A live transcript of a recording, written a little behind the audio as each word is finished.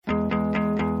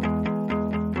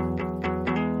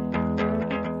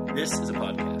This is a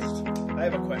podcast. I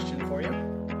have a question for you.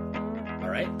 All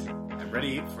right. I'm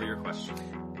ready for your question.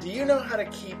 Do you know how to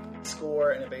keep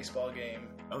score in a baseball game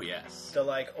Oh, yes.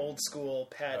 the old school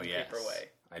pad Oh, and yes. paper way?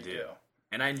 I You do.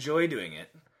 And I enjoy doing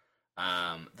it.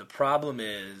 The problem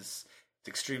is it's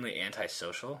extremely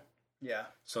antisocial. Yeah.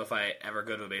 So if I ever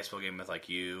go to a baseball game with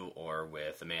you or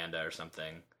with Amanda or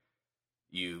something,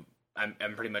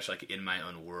 I'm pretty much in my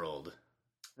own world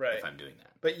Right. if I'm doing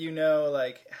that. But you know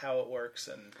how it works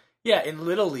and Yeah, in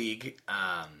Little League,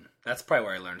 that's probably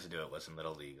where I learned to do it was in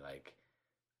Little League.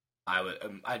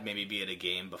 I'd maybe be at a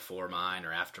game before mine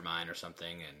or after mine or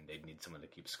something, and they'd need someone to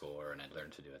keep score, and I'd learn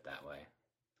to do it that way.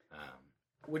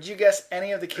 would you guess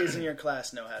any of the kids in your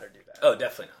class know how to do that? Oh,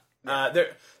 definitely not.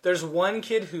 There's one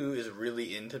kid who is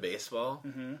really into baseball,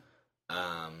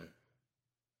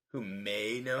 who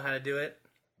may know how to do it,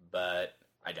 but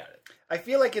I doubt it. I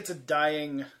feel like it's a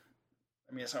dying,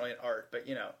 it's not really an art, but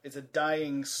it's a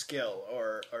dying skill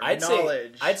or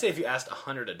knowledge. I'd say if you asked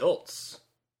 100 adults,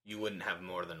 you wouldn't have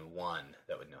more than one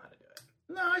that would know how to do it.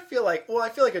 No, I feel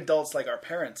like adults our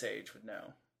parents' age would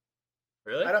know.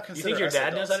 Really? I don't consider You think your us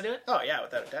dad adults. knows how to do it? Oh yeah,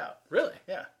 without a doubt. Really?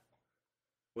 Yeah.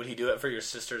 Would he do it for your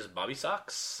sister's bobby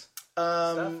socks?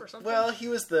 Stuff or something? Well, he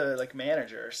was the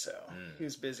manager, so he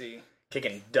was busy.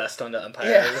 Kicking dust onto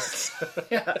umpires.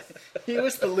 Yeah, he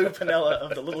was the Lou Piniella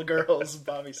of the little girls'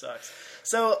 Bobby Sox.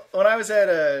 So when I was at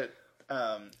a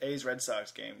A's Red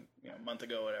Sox game, a month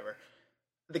ago, whatever,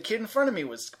 the kid in front of me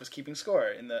was keeping score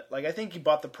in the I think he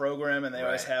bought the program and they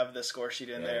always Right. have the score sheet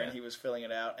in there, and he was filling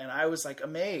it out, and I was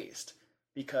amazed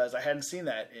because I hadn't seen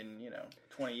that in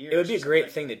 20 years. It would be or a great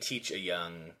something. thing to teach a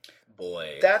young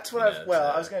boy. That's what I to-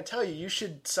 was going to tell you. You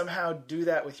should somehow do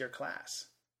that with your class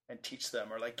and teach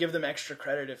them, or give them extra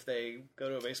credit if they go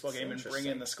to a baseball game and bring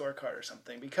in the scorecard or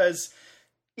something. Because,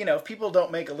 if people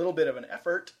don't make a little bit of an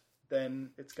effort,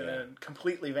 then it's going to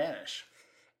completely vanish.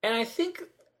 And I think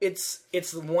it's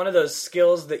one of those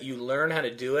skills that you learn how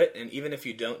to do it, and even if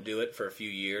you don't do it for a few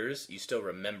years, you still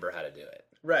remember how to do it.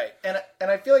 Right. And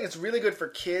I feel like it's really good for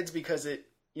kids because it,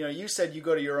 you said you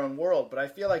go to your own world, but I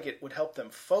feel like it would help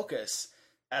them focus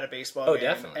at a baseball game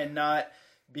definitely. and not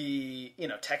be,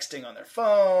 texting on their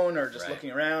phone or just Right.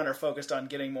 looking around or focused on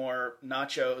getting more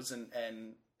nachos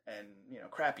and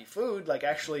crappy food,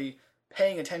 actually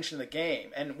paying attention to the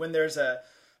game. And when there's a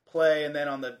play and then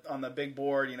on the big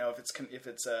board,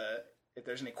 if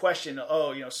there's any question,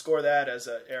 score that as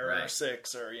a error Right.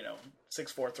 6 or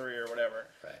 6-4-3 or whatever.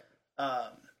 Right.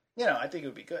 I think it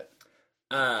would be good.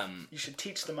 Um, You should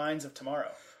teach the minds of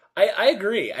tomorrow. I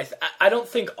agree. I don't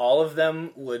think all of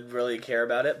them would really care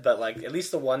about it, but at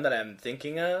least the one that I'm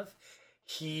thinking of,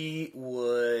 he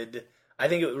would. I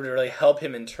think it would really help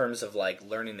him in terms of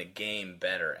learning the game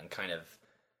better and kind of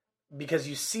because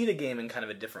you see the game in kind of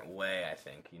a different way. I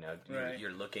think Right.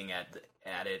 you're looking at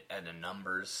it in a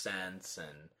numbers sense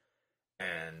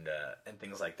and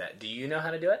things like that. Do you know how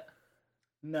to do it?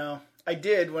 No, I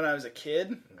did when I was a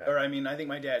kid, Okay. or I think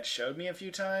my dad showed me a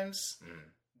few times,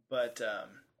 but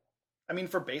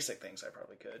for basic things I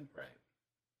probably could. Right.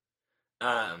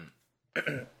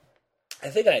 I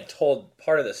think I told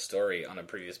part of the story on a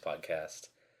previous podcast.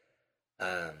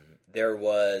 There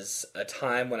was a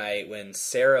time when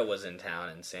Sarah was in town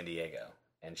in San Diego,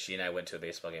 and she and I went to a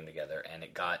baseball game together, and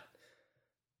it got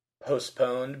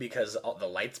postponed because the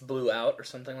lights blew out or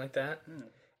something like that.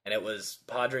 And it was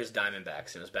Padres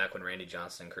Diamondbacks. It was back when Randy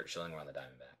Johnson and Kurt Schilling were on the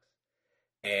Diamondbacks.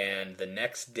 And the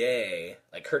next day,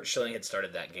 Kurt Schilling had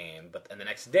started that game, and the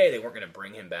next day they weren't going to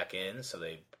bring him back in, so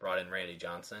they brought in Randy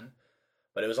Johnson.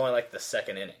 But it was only the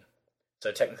second inning.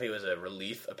 So technically it was a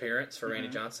relief appearance for Randy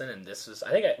Johnson, and this was,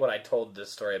 I think what I told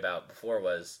this story about before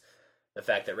was the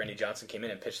fact that Randy Johnson came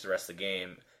in and pitched the rest of the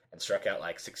game and struck out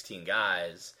 16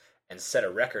 guys and set a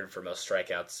record for most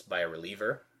strikeouts by a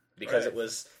reliever because Right. it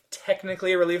was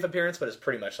technically a relief appearance, but it's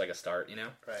pretty much like a start,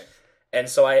 Right. And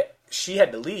so she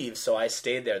had to leave, so I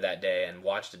stayed there that day and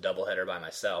watched a doubleheader by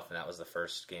myself, and that was the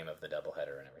first game of the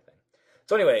doubleheader and everything.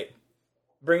 So anyway,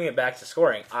 bringing it back to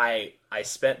scoring, I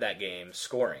spent that game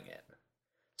scoring it.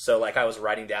 So I was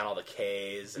writing down all the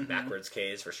Ks and backwards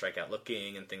Ks for strikeout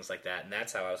looking and things like that, and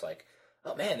that's how I was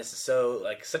oh man, this is so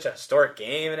such a historic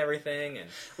game and everything. And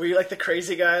Were you the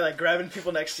crazy guy, grabbing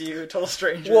people next to you, total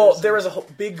strangers? well, there was a whole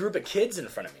big group of kids in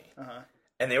front of me,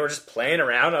 and they were just playing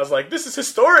around. I was like, "This is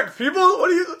historic, people!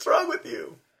 What's wrong with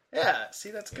you?" Yeah, see,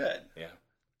 that's good. Yeah,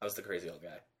 I was the crazy old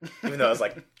guy, even though I was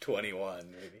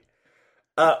 21, maybe.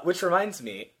 Which reminds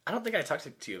me, I don't think I talked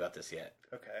to you about this yet.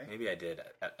 Okay. Maybe I did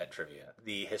at trivia.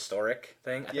 The historic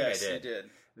thing. I Yes, think I did. you did.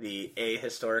 The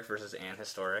ahistoric versus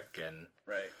anhistoric, and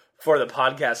Right. for the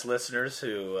podcast listeners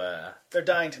who, They're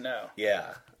dying to know.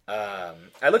 yeah,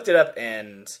 I looked it up,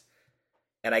 and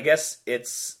I guess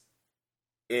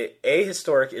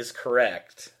ahistoric is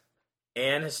correct,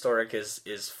 and historic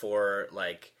is for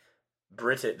like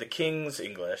the King's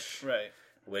English, Right.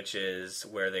 which is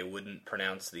where they wouldn't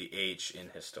pronounce the H in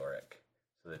historic.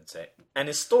 So they'd say, an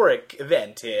historic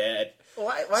event here at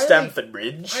Why Stamford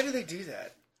Bridge. Why do they do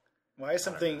that? Why is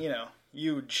something,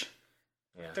 huge?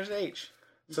 Yeah. There's an H.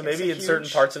 You So can't maybe say in certain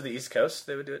huge. parts of the East Coast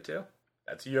they would do it too?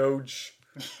 That's huge.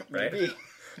 Right? Maybe.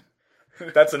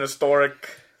 That's an historic...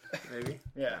 Maybe?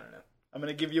 Yeah. I don't know. I'm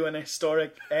going to give you an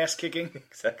historic ass kicking.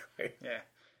 Exactly. Yeah.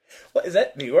 What, is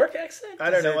that New York accent? I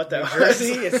don't Is know it what that New was.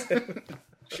 Jersey? Is it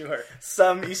Sure.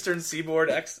 some Eastern Seaboard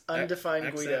Undefined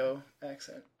accent? Guido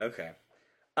accent. Okay.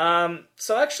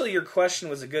 So actually your question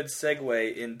was a good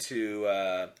segue into...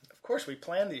 Of course, we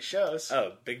plan these shows.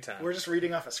 Oh, big time. We're just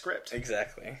reading off a script.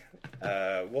 Exactly.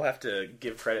 We'll have to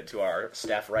give credit to our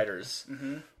staff writers,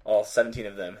 Mm-hmm. all 17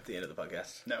 of them at the end of the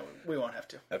podcast. No, we won't have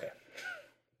to. Okay.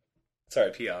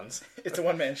 Sorry, peons. It's a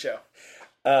one-man show.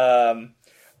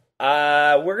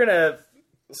 We're gonna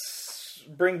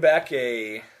bring back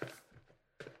a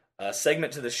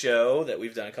segment to the show that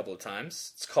we've done a couple of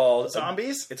times. It's called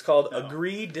Zombies? It's called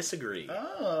Agree Disagree.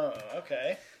 Oh,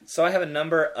 okay. So I have a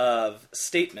number of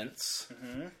statements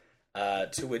Mm-hmm.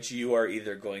 to which you are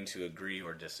either going to agree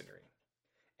or disagree.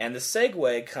 And the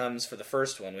segue comes for the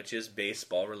first one, which is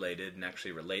baseball related and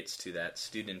actually relates to that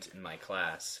student in my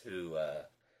class who's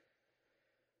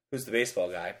the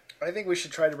baseball guy. I think we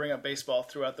should try to bring up baseball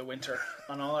throughout the winter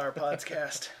on all our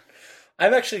podcast.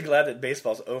 I'm actually glad that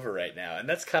baseball's over right now, and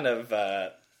that's kind of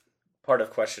part of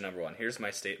question number one. Here's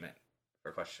my statement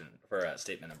for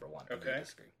statement number one. Agree or Okay.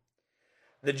 disagree.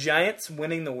 The Giants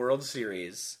winning the World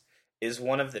Series is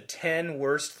one of the 10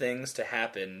 worst things to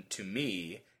happen to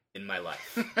me in my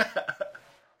life.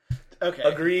 Okay.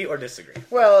 Agree or disagree?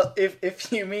 Well,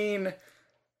 if you mean...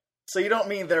 So you don't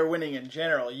mean they're winning in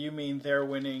general. You mean they're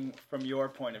winning from your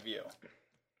point of view.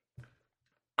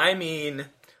 I mean,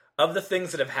 of the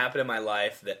things that have happened in my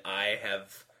life that I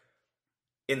have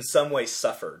in some way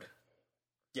suffered,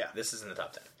 Yeah. this is in the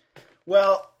top 10.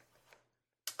 Well,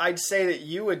 I'd say that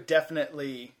you would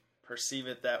definitely perceive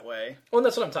it that way. Well,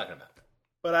 that's what I'm talking about.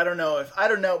 But I don't know,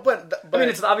 but I mean,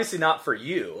 it's obviously not for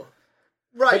you.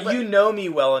 right. But you know me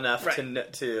well enough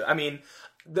Right. to. I mean,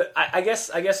 I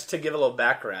guess to give a little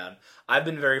background, I've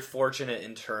been very fortunate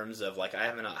in terms of like I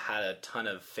haven't had a ton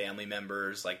of family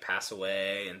members like pass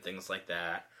away and things like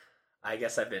that. I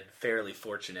guess I've been fairly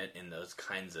fortunate in those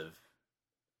kinds of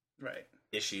right.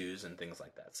 issues and things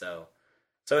like that. So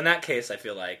in that case, I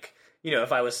feel like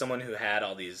if I was someone who had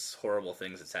all these horrible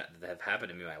things that have happened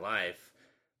to me in my life,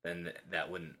 then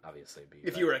that wouldn't obviously be.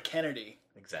 If you were a Kennedy,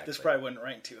 exactly, this probably wouldn't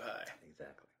rank too high.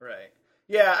 exactly. Right.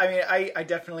 Yeah, I mean, I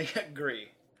definitely agree.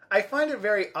 I find it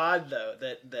very odd, though,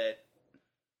 that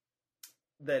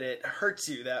it hurts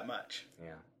you that much.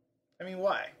 Yeah. I mean,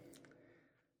 why?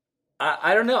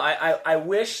 I don't know. I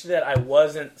wish that I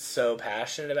wasn't so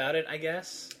passionate about it, I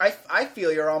guess. I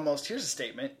feel you're almost, here's a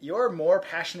statement, you're more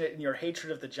passionate in your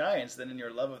hatred of the Giants than in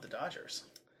your love of the Dodgers.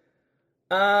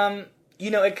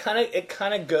 It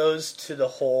kind of goes to the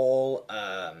whole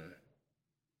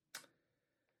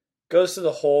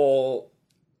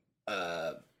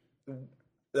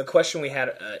the question we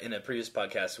had in a previous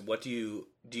podcast. What do you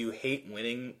hate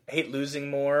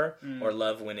losing more or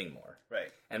love winning more?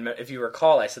 Right. And if you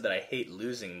recall, I said that I hate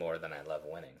losing more than I love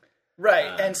winning.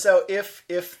 Right. And so if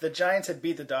the Giants had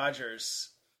beat the Dodgers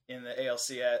in the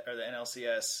ALCS or the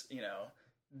NLCS,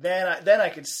 then I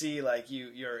could see like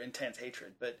your intense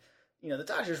hatred. But the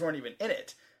Dodgers weren't even in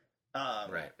it.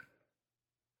 Right.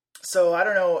 So I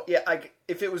don't know. Yeah,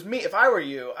 if it was me, if I were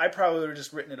you, I probably would have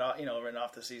just written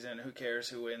off the season. Who cares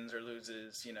who wins or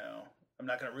loses? I'm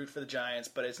not going to root for the Giants,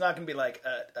 but it's not going to be like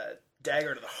a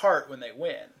dagger to the heart when they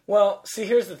win. Well, see,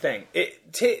 here's the thing.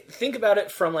 Think about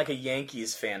it from like a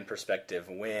Yankees fan perspective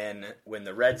when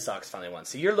the Red Sox finally won.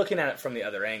 So you're looking at it from the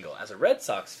other angle. As a Red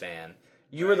Sox fan,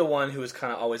 you were the one who was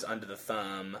kind of always under the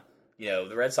thumb.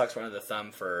 The Red Sox were under the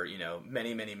thumb for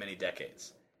many, many, many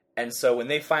decades. And so when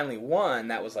they finally won,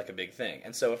 that was like a big thing.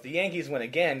 And so if the Yankees win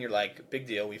again, you're like, big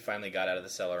deal, we finally got out of the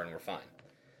cellar and we're fine.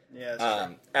 Yeah, that's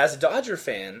true. As a Dodger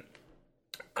fan,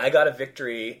 I got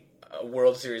a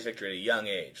World Series victory at a young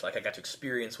age. Like, I got to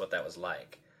experience what that was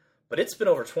like. But it's been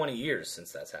over 20 years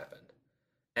since that's happened.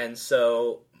 And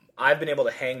so I've been able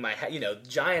to hang my hat.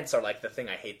 Giants are like the thing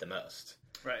I hate the most.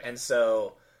 Right. And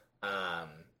so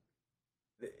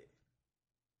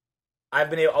I've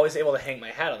been always able to hang my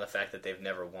hat on the fact that they've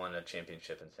never won a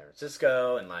championship in San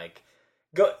Francisco, and like,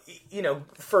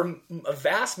 for a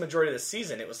vast majority of the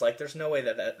season, it was like there's no way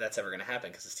that's ever going to happen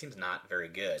because this team's not very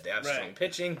good. They have strong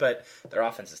pitching, but their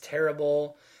offense is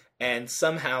terrible. And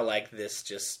somehow, like, this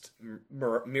just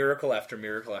miracle after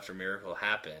miracle after miracle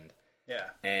happened.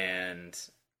 Yeah. And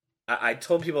I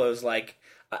told people it was like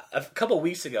a couple of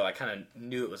weeks ago, I kind of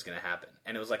knew it was going to happen.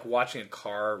 And it was like watching a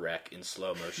car wreck in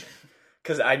slow motion.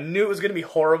 Because I knew it was going to be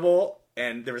horrible.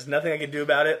 And there was nothing I could do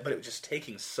about it, but it was just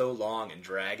taking so long and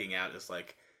dragging out. It's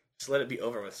like, just let it be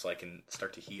over with so I can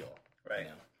start to heal. Right.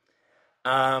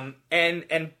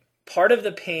 And part of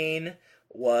the pain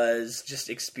was just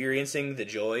experiencing the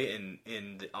joy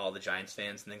in all the Giants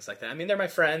fans and things like that. I mean, they're my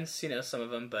friends, some of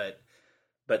them, but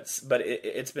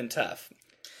it's been tough.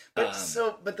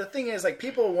 But the thing is, like,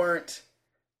 people weren't,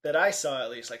 that I saw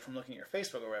at least, like from looking at your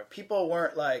Facebook or whatever, people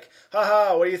weren't like,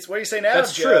 haha, what do you say now,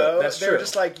 That's Joe? True. That's they true. were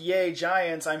just like, yay,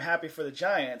 Giants, I'm happy for the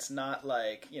Giants, not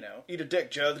like, eat a dick,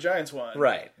 Joe, the Giants won.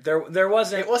 Right. There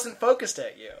wasn't... It wasn't focused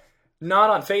at you. Not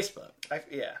on Facebook.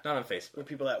 Yeah. Not on Facebook. Were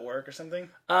people at work or something?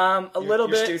 A little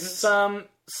bit. Students?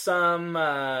 Some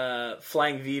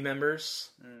Flying V members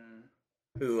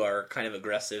who are kind of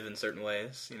aggressive in certain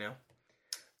ways,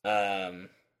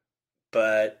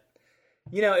 But...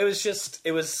 it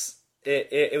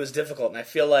was difficult, and I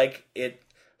feel like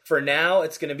for now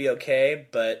it's going to be okay,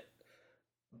 but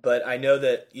I know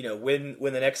that, when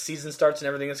the next season starts and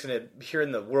everything, it's going to hear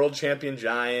in the world champion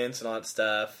Giants and all that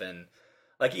stuff, and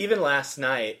like even last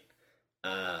night,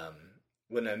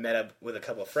 when I met up with a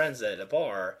couple of friends at a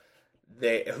bar,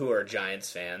 who are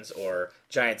Giants fans or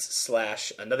Giants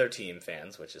 / another team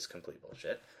fans, which is complete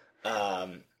bullshit.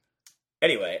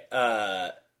 Anyway,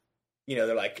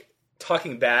 they're like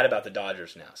talking bad about the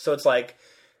Dodgers now. So it's like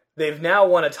they've now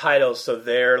won a title, so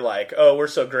they're like, oh, we're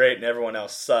so great and everyone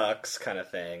else sucks kind of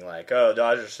thing. Like, oh,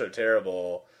 Dodgers are so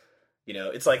terrible.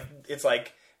 It's like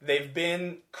they've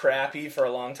been crappy for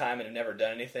a long time and have never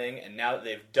done anything, and now that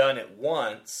they've done it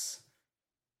once,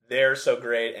 they're so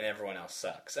great and everyone else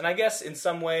sucks. And I guess in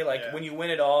some way, like, when you win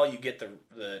it all, you get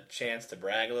the chance to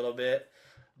brag a little bit,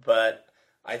 but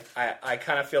I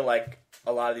kind of feel like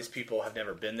a lot of these people have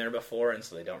never been there before, and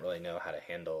so they don't really know how to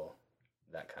handle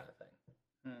that kind of thing.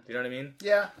 Do you know what I mean?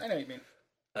 Yeah, I know what you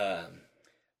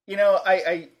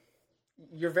mean.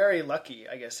 You're very lucky,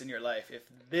 I guess, in your life if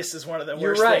this is one of the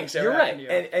worst things ever happened to you.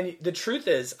 And the truth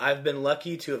is, I've been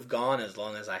lucky to have gone as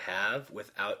long as I have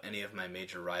without any of my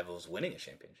major rivals winning a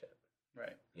championship.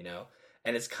 Right.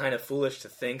 And it's kind of foolish to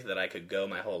think that I could go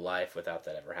my whole life without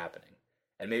that ever happening.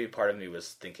 And maybe part of me was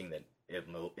thinking that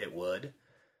it would,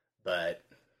 but...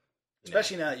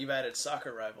 Especially now that you've added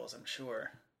soccer rivals, I'm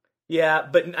sure. Yeah,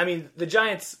 but, I mean, the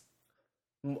Giants...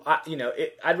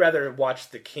 I'd rather watch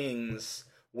the Kings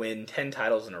win 10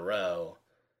 titles in a row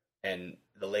and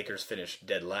the Lakers finish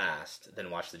dead last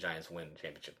than watch the Giants win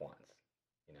championship once.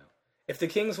 If the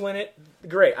Kings win it,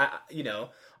 great.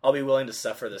 I'll be willing to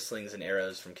suffer the slings and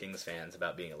arrows from Kings fans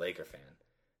about being a Laker fan.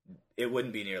 It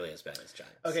wouldn't be nearly as bad as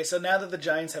Giants. Okay, so now that the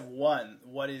Giants have won,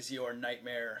 what is your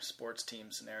nightmare sports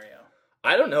team scenario?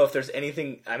 I don't know if there's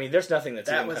anything... I mean, there's nothing that's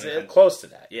even going to come close to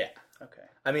that. Yeah. Okay.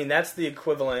 I mean, that's the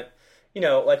equivalent...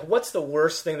 like, what's the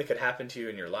worst thing that could happen to you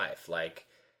in your life? Like,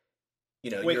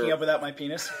 waking up without my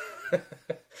penis?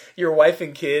 Your wife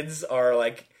and kids are,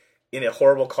 like, in a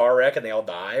horrible car wreck and they all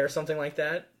die or something like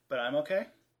that? But I'm okay?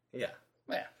 Yeah.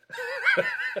 Yeah.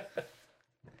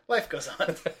 Life goes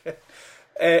on.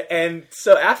 And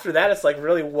so after that, it's like,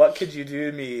 really, what could you do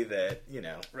to me that,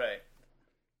 Right.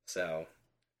 So,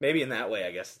 maybe in that way,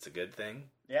 I guess it's a good thing.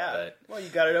 Yeah. But, well, you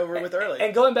got it over with early.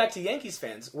 And going back to Yankees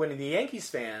fans, when the Yankees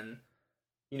fan,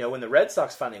 when the Red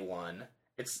Sox finally won,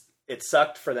 it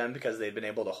sucked for them because they've been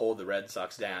able to hold the Red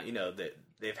Sox down.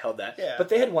 They've held that. Yeah. But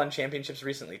they had won championships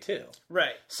recently, too.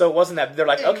 Right. So it wasn't that, they're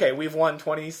like, okay, we've won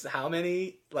 20, how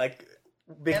many? Like,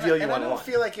 big deal, you won one. I don't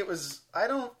feel like it was, I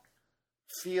don't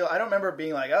remember it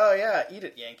being like, oh yeah, eat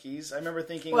it, Yankees. I remember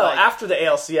thinking, well, after the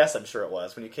ALCS, I'm sure it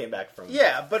was, when you came back from...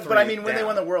 Yeah, but I mean, when they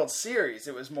won the World Series,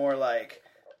 it was more like,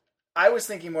 I was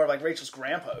thinking more of like Rachel's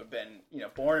grandpa who'd been,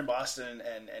 born in Boston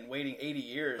and waiting 80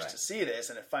 years to see this,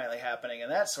 and it finally happening,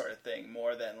 and that sort of thing,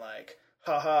 more than like,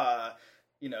 haha,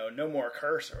 no more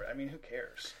curse, or, I mean, who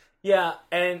cares? Yeah,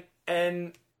 and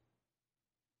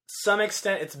some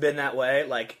extent it's been that way,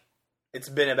 like, it's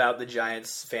been about the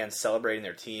Giants fans celebrating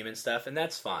their team and stuff, and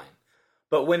that's fine.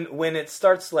 But when it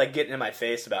starts like getting in my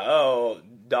face about, oh,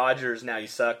 Dodgers, now you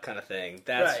suck kind of thing,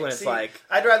 that's when it's like...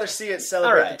 I'd rather see it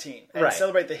celebrate the team. And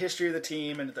celebrate the history of the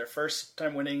team and their first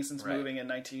time winning since moving in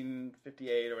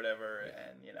 1958 or whatever,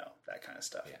 and, that kind of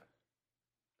stuff.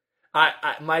 Yeah.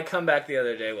 My comeback the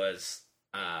other day was,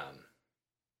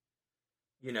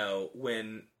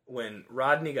 when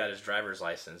Rodney got his driver's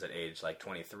license at age like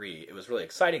 23, it was really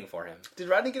exciting for him. Did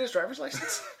Rodney get his driver's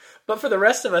license? But for the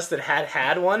rest of us that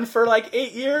had one for like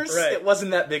 8 years, Right. it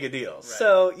wasn't that big a deal.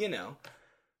 So,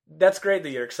 that's great that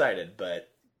you're excited, but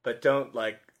don't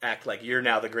like act like you're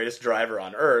now the greatest driver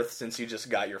on earth since you just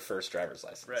got your first driver's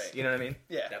license. Right. You know what I mean?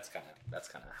 Yeah. That's kind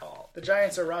of how The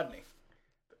Giants are Rodney.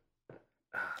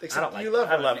 I don't like you love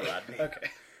I Rodney. love Rodney. Okay.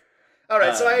 All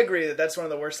right, so I agree that that's one of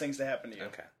the worst things to happen to you.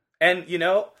 Okay. And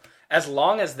as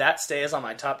long as that stays on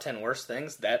my top 10 worst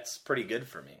things, that's pretty good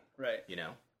for me. Right.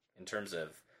 In terms of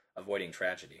avoiding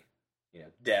tragedy.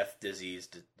 Death, disease,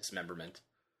 dismemberment,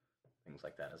 things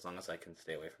like that. As long as I can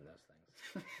stay away from those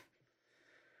things.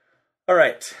 All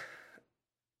right.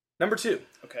 Number 2.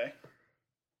 Okay.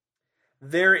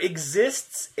 There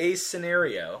exists a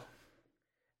scenario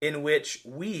in which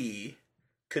we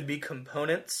could be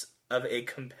components of a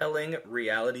compelling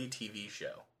reality TV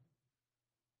show.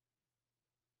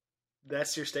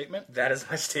 That's your statement? That is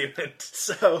my statement.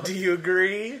 So, Do you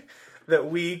agree that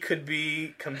we could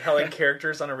be compelling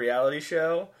characters on a reality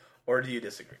show, or do you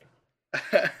disagree?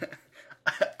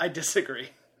 I disagree.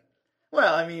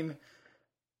 Well, I mean,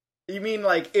 you mean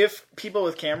like if people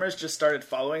with cameras just started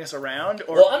following us around,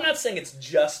 or Well, I'm not saying it's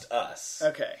just us.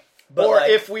 okay, But or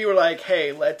like- if we were like,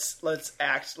 hey, let's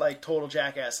act like total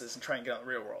jackasses and try and get on the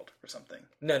real world or something.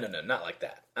 No, not like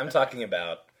that. I'm talking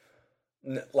about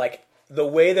like the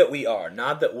way that we are,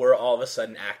 not that we're all of a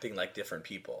sudden acting like different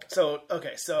people. So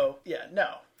okay, so yeah,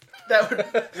 no, that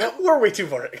would We're way too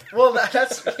boring. well,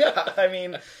 that's yeah. I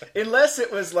mean, unless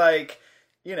it was like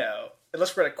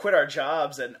unless we're gonna quit our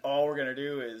jobs and all we're gonna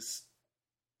do is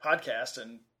podcast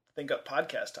and think up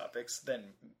podcast topics,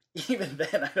 then even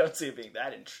then I don't see it being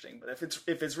that interesting. But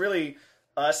if it's really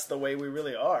us the way we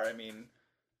really are, I mean,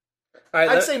 All right,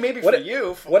 I'd say maybe what for if-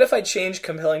 you. What if I change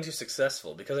compelling to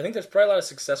successful? Because I think there's probably a lot of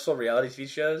successful reality TV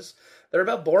shows that are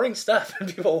about boring stuff,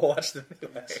 and people will watch them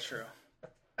anyway. That's true.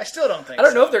 I still don't think. I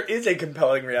don't know if there is a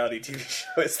compelling reality TV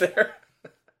show. Is there?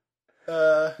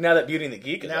 Now that Beauty and the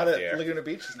Geek is Now off that the air. Laguna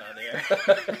Beach is not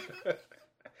there.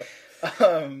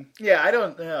 Yeah, I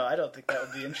don't know. I don't think that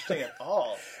would be interesting at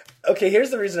all. Okay,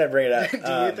 here's the reason I bring it up. Do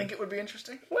you think it would be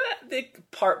interesting? Well, I think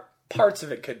parts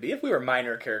of it could be if we were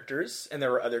minor characters and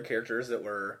there were other characters that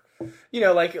were,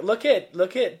 like look at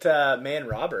May and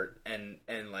Robert and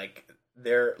like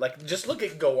they're like just look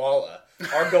at Goala,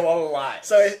 our Goala lives.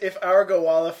 So if our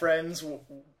Gowalla friends,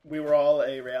 we were all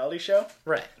a reality show,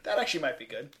 right, that actually might be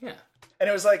good. yeah. And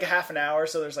it was like a half an hour,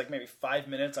 so there's like maybe 5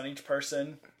 minutes on each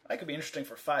person. That could be interesting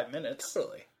for 5 minutes.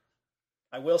 Totally.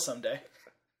 I will someday.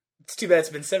 It's too bad it's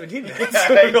been 17 minutes. Yeah,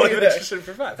 So I we've only knew been that. interested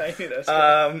for 5. I knew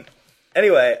that.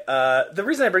 Anyway, the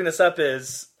reason I bring this up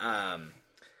is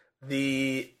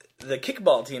the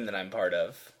kickball team that I'm part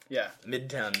of, Yeah,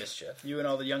 Midtown Mischief. you and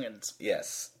all the youngins.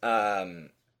 Yes.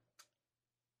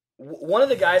 One of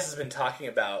the guys has been talking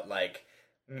about like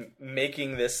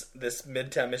making this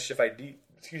Midtown Mischief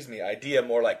idea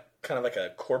more like kind of like a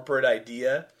corporate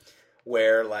idea,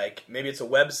 where like maybe it's a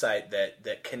website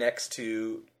that connects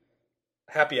to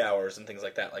happy hours and things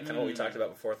like that, like kind of what we talked about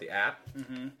before with the app.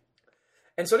 Mm-hmm.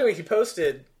 And so anyway, he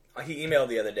emailed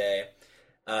the other day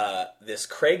this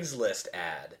Craigslist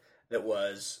ad that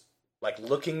was like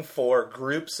looking for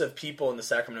groups of people in the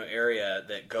Sacramento area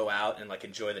that go out and like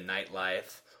enjoy the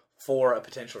nightlife for a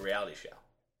potential reality show.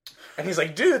 And he's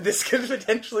like, dude, this could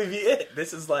potentially be it.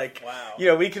 This is like,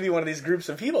 Wow. We could be one of these groups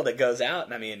of people that goes out.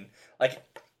 And I mean, like,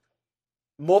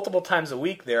 multiple times a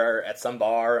week they're at some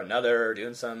bar or another,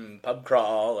 doing some pub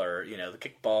crawl or, the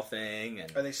kickball thing.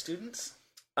 And Are they students?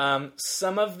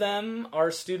 some of them are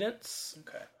students.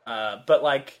 Okay.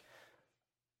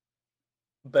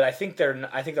 But I think they're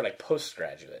like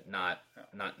postgraduate, not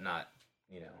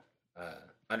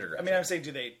undergraduate. I mean, I'm saying,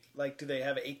 do they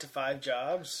have 8 to 5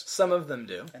 jobs? Some of them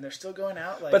do. And they're still going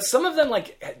out? Like, But some of them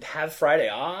like have Friday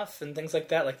off and things like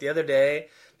that. Like the other day,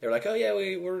 they were like, "Oh yeah,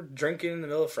 we're drinking in the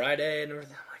middle of Friday," and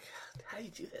everything. I'm like, "How do you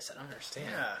do this? I don't understand."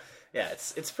 yeah.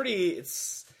 It's pretty.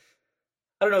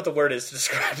 I don't know what the word is to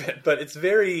describe it, but it's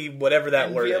very whatever that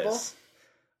Enviable? word is.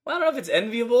 Well, I don't know if it's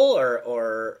enviable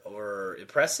or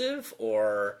impressive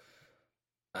or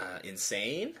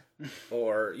insane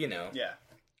or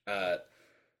Yeah.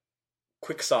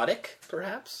 quixotic,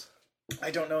 perhaps. I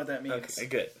don't know what that means. Okay,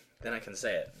 good. Then I can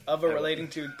say it. Of or relating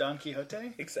to Don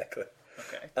Quixote? Exactly.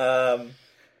 Okay.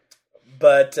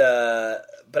 But I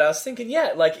was thinking,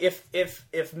 yeah, like if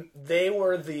they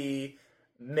were the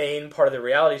main part of the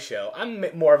reality show, I'm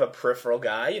more of a peripheral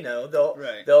guy. They'll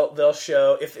Right. they'll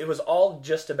show if it was all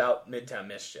just about Midtown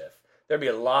Mischief, there'd be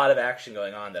a lot of action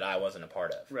going on that I wasn't a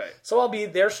part of. Right. So I'll be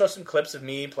there, show some clips of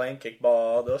me playing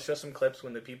kickball. They'll show some clips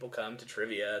when the people come to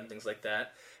trivia and things like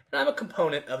that. And I'm a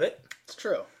component of it. It's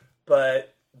true.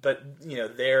 But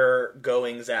their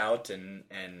goings out and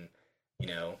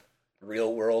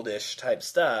real world-ish type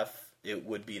stuff, it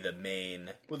would be the main.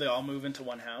 Will they all move into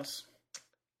one house?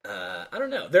 I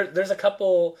don't know. There's a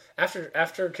couple after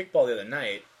kickball the other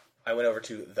night. I went over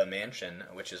to the mansion,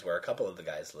 which is where a couple of the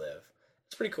guys live.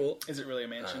 It's pretty cool. Is it really a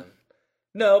mansion?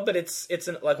 No, but it's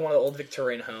like one of the old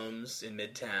Victorian homes in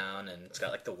Midtown, and it's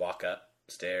got like the walk up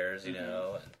stairs, And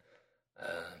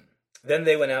then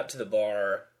they went out to the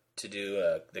bar to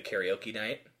do the karaoke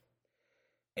night.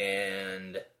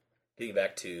 And getting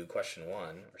back to question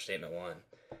one or statement one,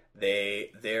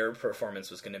 their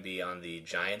performance was going to be on the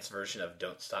Giants version of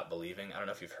 "Don't Stop Believing." I don't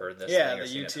know if you've heard this thing or the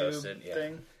seen YouTube it posted.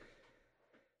 thing.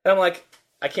 And I'm like,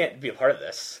 I can't be a part of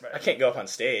this. Right. I can't go up on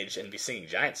stage and be singing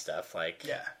Giant stuff. Like,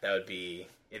 Yeah. that would be,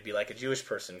 it'd be like a Jewish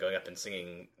person going up and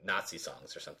singing Nazi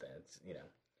songs or something. It's,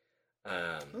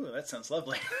 Ooh, that sounds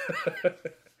lovely.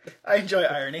 I enjoy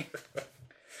irony.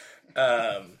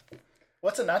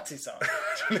 What's a Nazi song?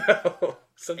 no,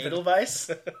 something. Edelweiss?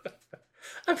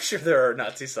 I'm sure there are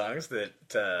Nazi songs that,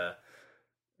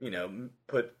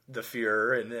 put the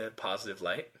Fuhrer in a positive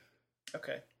light.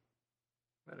 Okay.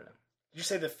 I don't know. Did you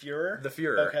say the Fuhrer? The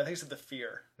Fuhrer. Okay, I think you said the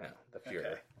Fear. No, the Fuhrer.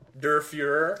 Okay. Der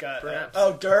Fuhrer, Got it. perhaps.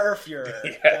 Oh, Der Fuhrer.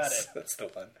 Yes, Got it. that's the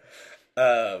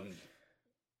one.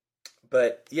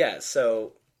 But yeah,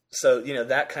 so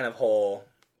that kind of whole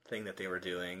thing that they were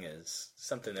doing is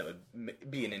something that would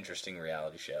be an interesting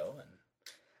reality show. And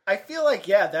I feel like,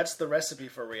 that's the recipe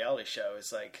for a reality show.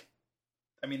 Is like,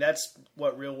 I mean, that's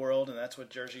what Real World and that's what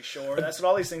Jersey Shore. That's what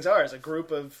all these things are. Is a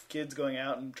group of kids going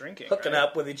out and drinking, hooking right?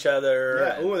 up with each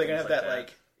other. Yeah. Ooh, they're gonna have things that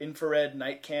like infrared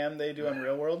night cam they do on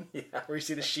Real World, Yeah. where you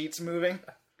see the sheets moving.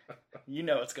 You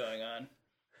know what's going on.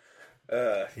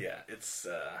 Yeah, it's.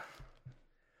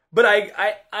 But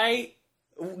I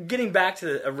getting back to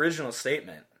the original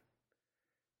statement.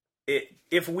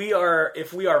 If we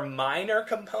are minor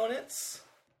components,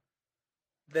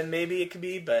 then maybe it could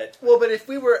be. But if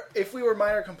we were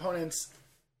minor components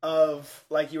of,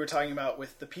 like you were talking about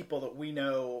with the people that we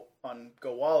know on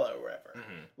Gowalla or wherever,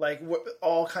 like we're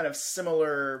all kind of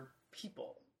similar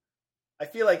people. I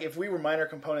feel like if we were minor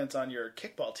components on your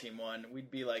kickball team one,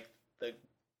 we'd be like the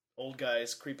old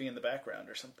guys creeping in the background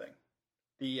or something.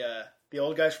 The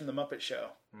old guys from the Muppet Show.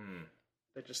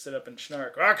 They just sit up and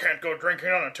snark. I can't go drinking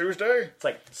on a Tuesday. it's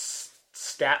like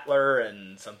Statler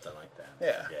and something like that.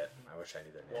 Yeah. I forget. I wish I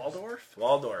knew their names.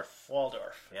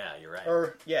 Waldorf. Yeah, you're right.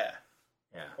 Or yeah.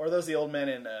 Yeah. Or are those the old men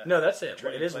in No, that's it.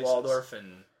 Trading It is Places. Waldorf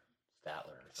and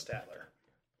Statler.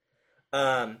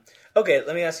 Statler. Okay,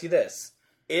 let me ask you this: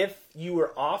 if you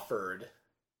were offered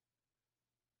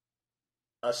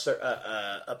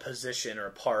a position or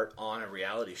a part on a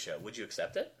reality show, would you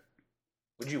accept it?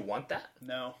 Would you want that?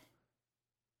 No.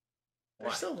 They're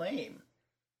Why? so lame.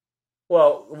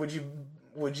 Well, would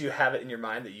you have it in your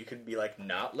mind that you could be like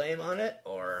not lame on it,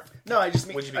 or No, I just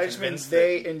mean Would you be mean convinced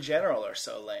they in general are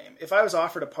so lame. If I was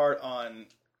offered a part on,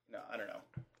 I don't know,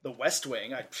 The West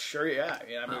Wing, I'm sure, I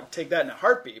would take that in a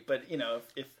heartbeat. But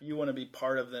if you want to be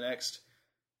part of the next,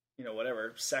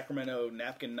 whatever Sacramento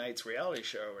Napkin Nights reality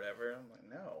show or whatever, I'm like,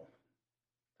 no.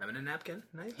 having a napkin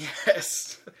night?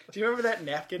 Yes. Do you remember that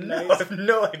Napkin No, I Nights? have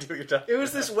no idea what you're talking. It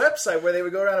was this website where they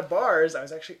would go around to bars. I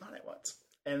was actually on it once.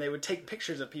 And they would take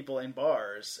pictures of people in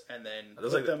bars and then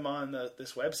those put like them on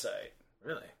this website.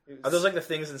 Really? It was- Are those like the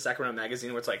things in Sacramento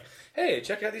Magazine where it's like, hey,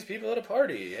 check out these people at a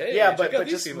party. Hey, Yeah, check out but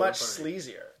these just people at a much party."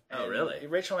 sleazier. Oh, And really?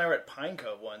 Rachel and I were at Pine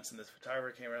Cove once, and this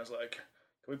photographer came around and was like,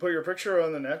 can we put your picture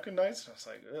on the Napkin Nights? And I was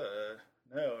like,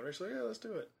 no. And Rachel's like, yeah, let's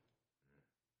do it.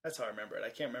 That's how I remember it. I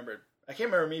can't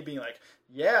remember me being like,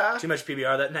 yeah. Too much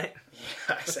PBR that night?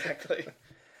 Yeah, exactly.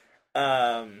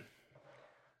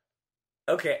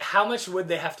 Okay, how much would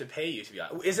they have to pay you to be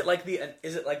honest? Is it like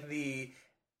the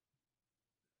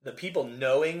people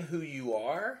knowing who you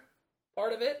are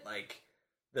part of it? Like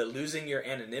the losing your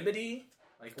anonymity?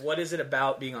 Like what is it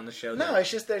about being on the show? No, that-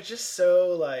 it's just, they're just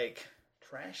so, like,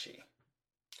 trashy.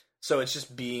 So it's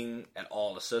just being at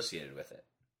all associated with it.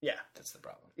 Yeah, That's the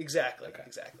problem. exactly. Okay.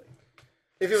 Exactly.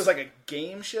 If it was like a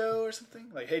game show or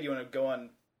something, like, hey, do you want to go on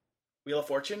Wheel of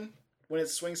Fortune when it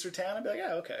swings through town? I'd be like,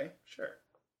 yeah, okay, sure.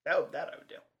 That I would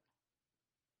do.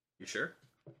 You sure?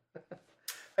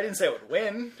 I didn't say I would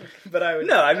win, but I would.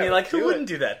 No, I would mean, like, who do wouldn't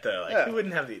it. do that though? Like, Yeah. who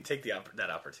wouldn't have that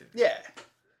opportunity? Yeah,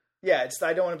 yeah.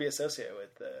 I don't want to be associated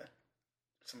with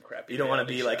some crappy. You don't want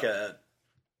to be reality like show.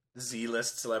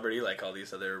 Z-list celebrity like all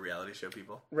these other reality show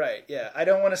people. Right, yeah. I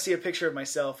don't want to see a picture of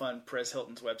myself on Perez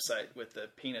Hilton's website with the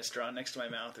penis drawn next to my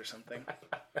mouth or something.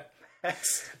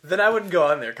 Then I wouldn't go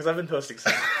on there because I've been posting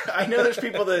some. I know there's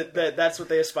people that's what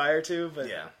they aspire to, but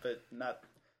Yeah. but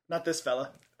not this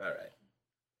fella. All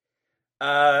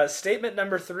right. Statement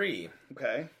number 3.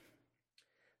 Okay.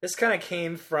 This kind of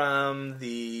came from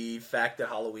the fact that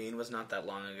Halloween was not that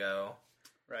long ago.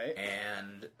 Right.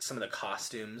 And some of the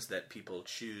costumes that people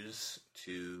choose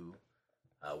to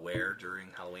wear during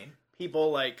Halloween.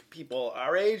 People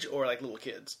our age or like little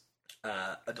kids?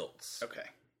 Adults. Okay.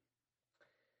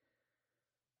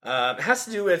 It has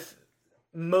to do with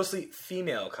mostly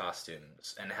female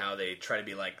costumes and how they try to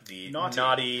be like the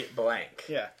naughty blank.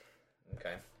 Yeah.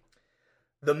 Okay.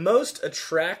 The most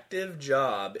attractive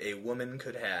job a woman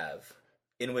could have,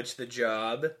 in which the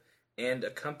job and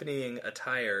accompanying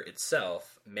attire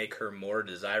itself make her more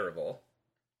desirable.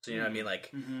 So you know what I mean?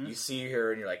 Like, you see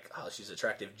her and you're like, oh, she's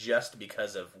attractive just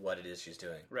because of what it is she's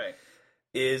doing. Right.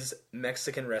 Is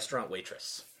Mexican restaurant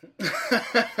waitress.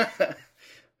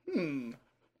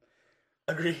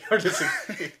 Agree or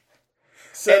disagree?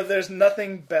 So there's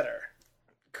nothing better.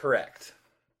 Correct.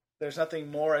 There's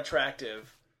nothing more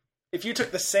attractive. If you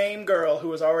took the same girl who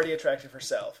was already attractive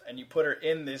herself and you put her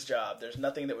in this job, there's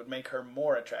nothing that would make her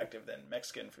more attractive than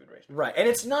Mexican food restaurant. Right. And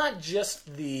it's not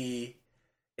just the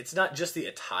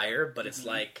attire, but it's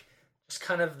like just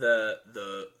kind of the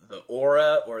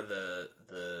aura or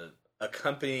the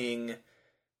accompanying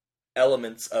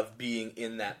elements of being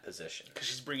in that position. Because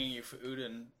she's bringing you food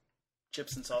and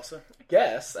chips and salsa? I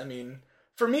guess. I mean,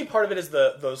 for me, part of it is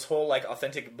those whole like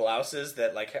authentic blouses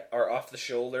that like are off the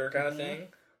shoulder kind of thing.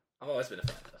 I've always been a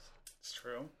fan of those. It's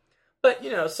true. But,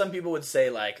 you know, some people would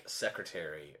say, like,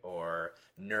 secretary or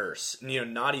nurse. You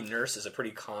know, naughty nurse is a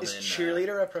pretty common... Is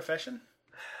cheerleader a profession?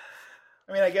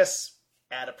 I mean, I guess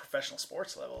at a professional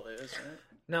sports level it is, right?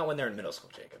 Not when they're in middle school,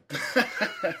 Jacob.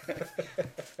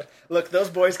 Look,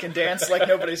 those boys can dance like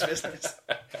nobody's business.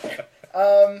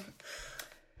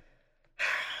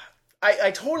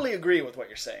 I totally agree with what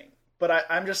you're saying. But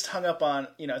I'm just hung up on,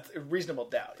 you know, reasonable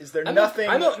doubt. Is there nothing...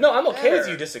 I'm okay with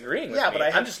you disagreeing with me. But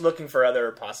I'm just looking for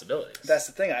other possibilities. That's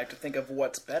the thing. I have to think of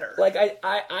what's better. Like,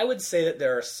 I would say that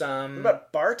there are some... What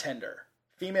about bartender?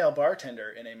 Female bartender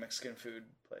in a Mexican food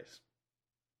place.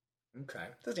 Okay.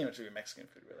 Doesn't even have to be Mexican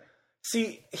food, really.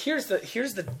 See, here's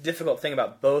the difficult thing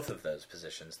about both of those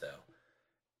positions, though.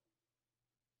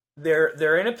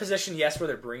 They're in a position, yes, where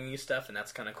they're bringing you stuff, and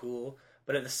that's kind of cool.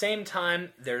 But at the same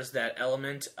time, there's that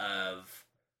element of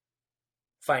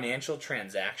financial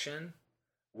transaction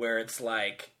where it's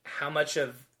like how much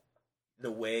of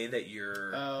the way that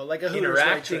you're like a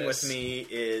interacting with me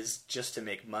is just to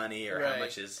make money, or how Right,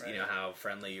 much is, right. you know, how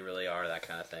friendly you really are, that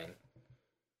kind of thing.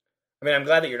 I mean, I'm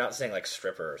glad that you're not saying like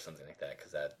stripper or something like that,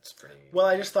 because that's pretty... Well,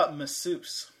 I just thought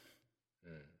masseuse.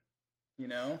 You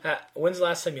know? When's the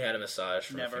last time you had a massage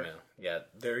from Never. a female? Yeah,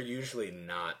 they're usually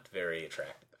not very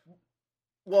attractive.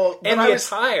 Well, And the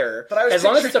attire, but I was as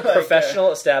long as it's a picturing, like,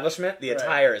 professional establishment, the Right.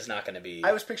 attire is not going to be...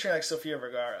 I was picturing like Sofia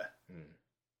Vergara.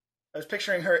 I was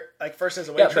picturing her like first as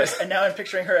a Yeah, waitress, but- and now I'm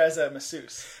picturing her as a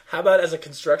masseuse. How about as a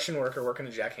construction worker working a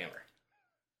jackhammer?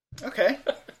 Okay,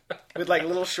 with like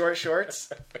little short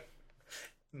shorts,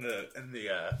 The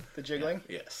jiggling.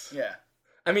 yes. Yeah,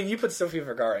 I mean, you put Sofia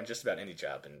Vergara in just about any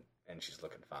job, and she's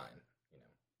looking fine. You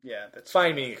know, yeah, that's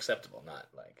fine being acceptable, not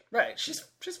like right. She's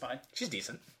fine. she's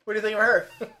decent. What do you think of her?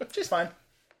 She's fine.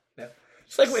 Yeah,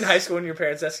 it's like in high school when your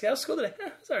parents ask you, "How's school today?"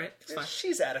 It's all right. It's fine.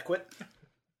 She's adequate.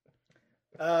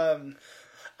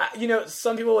 You know,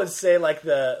 some people would say like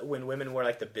when women wear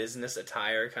like the business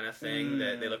attire kind of thing,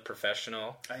 that they look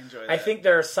professional. I enjoy that. I think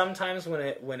there are some times when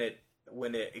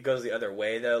it goes the other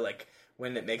way though, like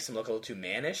when it makes them look a little too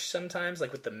mannish. Sometimes,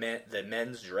 like with the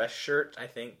men's dress shirt, I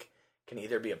think can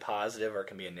either be a positive or it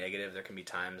can be a negative. There can be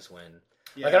times when,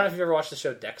 like, I don't know if you've ever watched the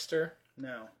show Dexter,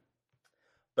 No.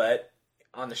 but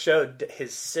on the show,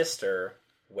 his sister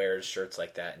wears shirts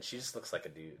like that, and she just looks like a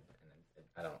dude.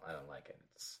 And I don't like it.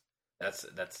 That's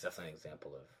definitely an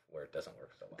example of where it doesn't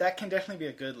work so well. That can definitely be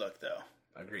a good look, though.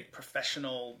 Agreed.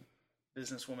 Professional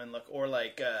businesswoman look, or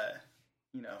like,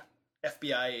 you know,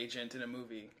 FBI agent in a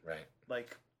movie. Right.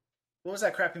 Like, what was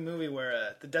that crappy movie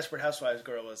where the Desperate Housewives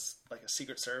girl was like a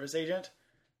Secret Service agent?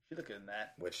 She looked good in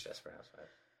that. Which Desperate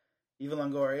Housewife? Eva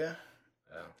Longoria.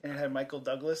 Oh. And it had Michael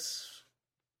Douglas.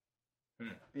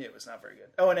 Yeah, it was not very good.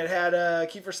 Oh, and it had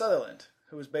Kiefer Sutherland,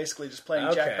 who was basically just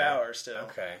playing Jack Bauer still.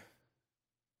 Okay.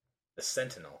 The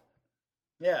Sentinel.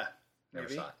 Yeah, Never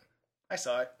maybe. saw it. I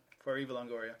saw it for Eva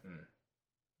Longoria.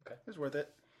 Okay. It was worth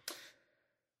it.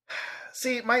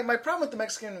 See, my problem with the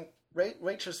Mexican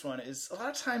waitress one is a lot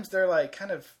of times they're like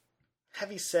kind of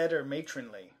heavy set or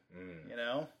matronly. You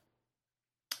know,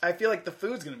 I feel like the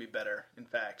food's going to be better. In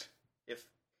fact, if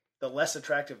the less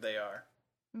attractive they are,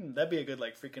 that'd be a good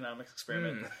like Freakonomics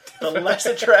experiment. The less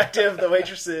attractive the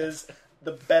waitress is,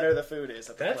 the better the food is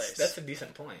at the place. That's a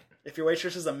decent point. If your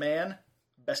waitress is a man,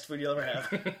 best food you'll ever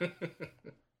have.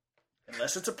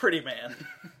 Unless it's a pretty man,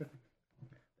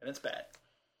 then it's bad.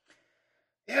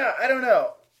 Yeah, I don't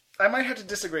know. I might have to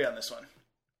disagree on this one.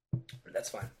 That's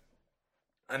fine.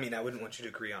 I mean, I wouldn't want you to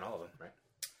agree on all of them, right?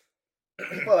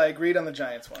 Well, I agreed on the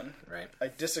Giants one. Right. I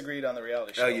disagreed on the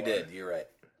reality show one. Oh, you did. You're right.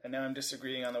 And now I'm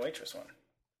disagreeing on the waitress one.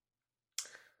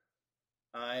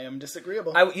 I am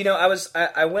disagreeable.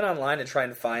 I went online to try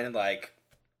and find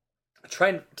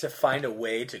trying to find a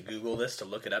way to Google this, to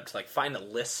look it up, to like find a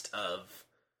list of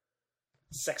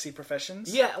sexy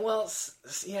professions. Yeah, well,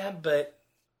 yeah, but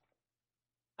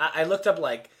I looked up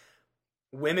like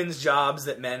women's jobs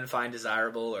that men find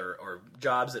desirable, or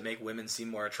jobs that make women seem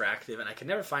more attractive, and I could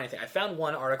never find anything. I found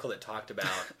one article that talked about.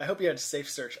 I hope you had safe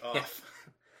search off.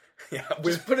 Yeah,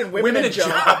 just put in women in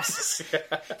jobs.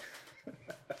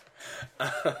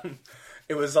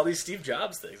 It was all these Steve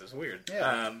Jobs things. It was weird.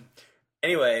 Yeah.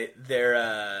 Anyway,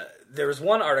 there was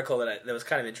one article that was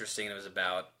kind of interesting, and it was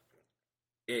about.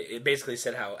 It basically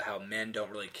said how men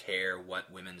don't really care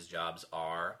what women's jobs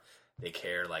are. They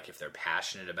care like if they're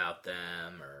passionate about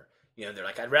them, or they're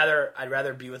like, I'd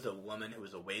rather be with a woman who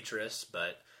was a waitress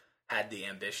but had the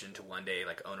ambition to one day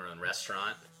like own her own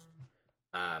restaurant,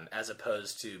 as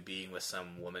opposed to being with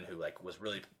some woman who like was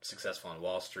really successful on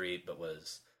Wall Street but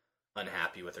was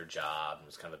unhappy with her job and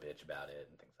was kind of a bitch about it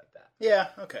and things like that. Yeah,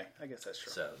 okay, I guess that's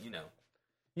true. So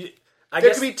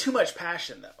there could be too much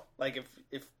passion though. Like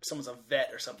if someone's a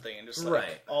vet or something and just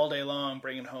like all day long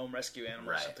bringing home rescue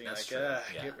animals or something, like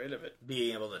get rid of it.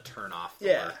 Being able to turn off the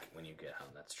work when you get home,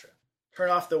 that's true. Turn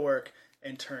off the work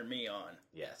and turn me on.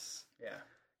 Yes. Yeah.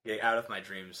 Get out of my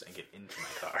dreams and get into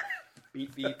my car.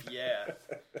 Beep beep, yeah.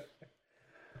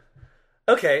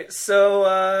 Okay, so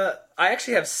I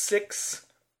actually have 6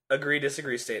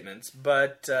 agree-disagree statements,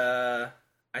 but I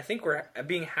think we're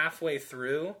being halfway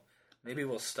through. Maybe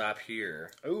we'll stop here.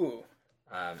 Ooh.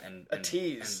 And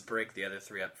tease. And break the other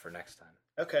 3 up for next time.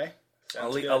 Okay.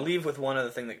 I'll leave with one other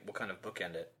thing that will kind of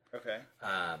bookend it. Okay.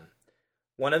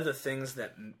 One of the things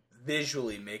that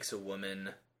visually makes a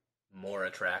woman more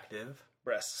attractive,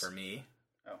 breasts for me,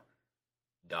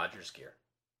 Dodgers gear.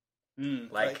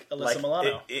 Like Alyssa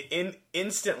Milano. It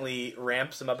instantly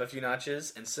ramps them up a few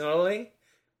notches, and similarly,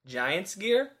 Giants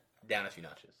gear, down a few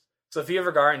notches. Sofia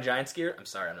Vergara in Giants gear, I'm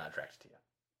sorry, I'm not attracted to you.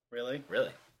 Really?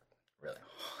 Really.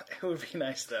 It would be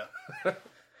nice, though.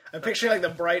 I'm picturing like the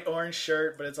bright orange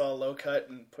shirt, but it's all low cut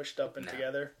and pushed up and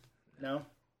together. No? All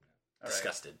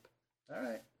Disgusted. Right. All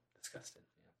right. Disgusted.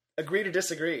 Yeah. Agree to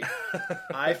disagree.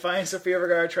 I find Sofia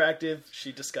Vergara attractive.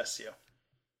 She disgusts you.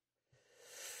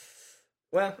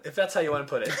 Well, if that's how you want to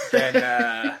put it,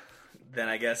 then then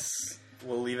I guess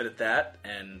we'll leave it at that,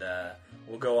 and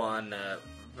we'll go on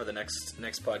for the next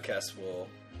podcast. We'll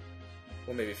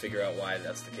maybe figure out why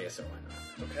that's the case or why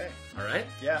not. Okay. All right?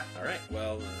 Yeah. All right.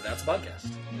 Well, that's a podcast.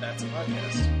 That's a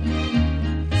podcast.